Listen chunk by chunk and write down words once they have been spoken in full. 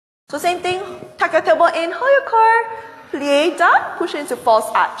So same thing, tuck your tailbone in, hold your core, plie down, push into false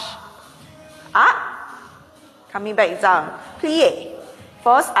arch. Up, coming back down, plie,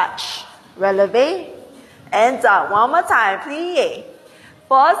 false arch, releve, and down. One more time, plie,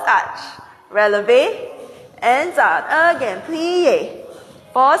 false arch, releve, and down. Again, plie,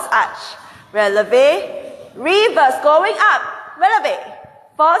 false arch, releve, reverse, going up, releve,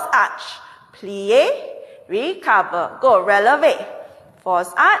 false arch, plie, recover, go, releve,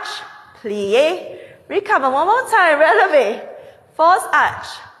 false arch, plie, recover, one more time, releve, false arch,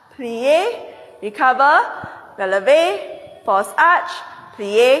 plie, recover, releve, false arch,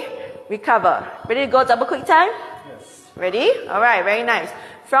 plie, recover. Ready to go double quick time? Yes. Ready? Alright, very nice.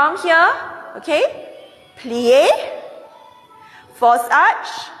 From here, okay, plie, false arch,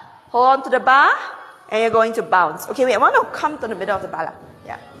 hold on to the bar, and you're going to bounce. Okay, wait, I want to come to the middle of the bar.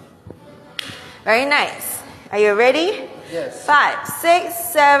 Yeah. Very nice. Are you ready? Yes. 5, 6,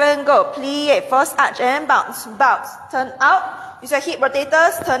 7, go. Plie, false arch, and bounce. Bounce. Turn out. Use your hip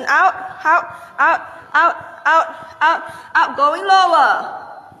rotators. Turn out, out, out, out, out, out, out. Going lower.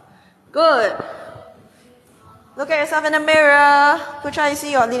 Good. Look at yourself in the mirror. Good try to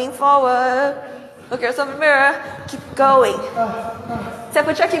see you're leaning forward. Look at yourself in the mirror. Keep going.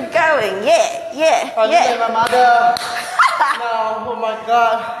 Temperature, keep going. Yeah, yeah, I yeah. look like my mother. No, oh my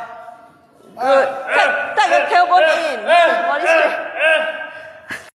God. Good. Tuck your tailbone in. Body straight.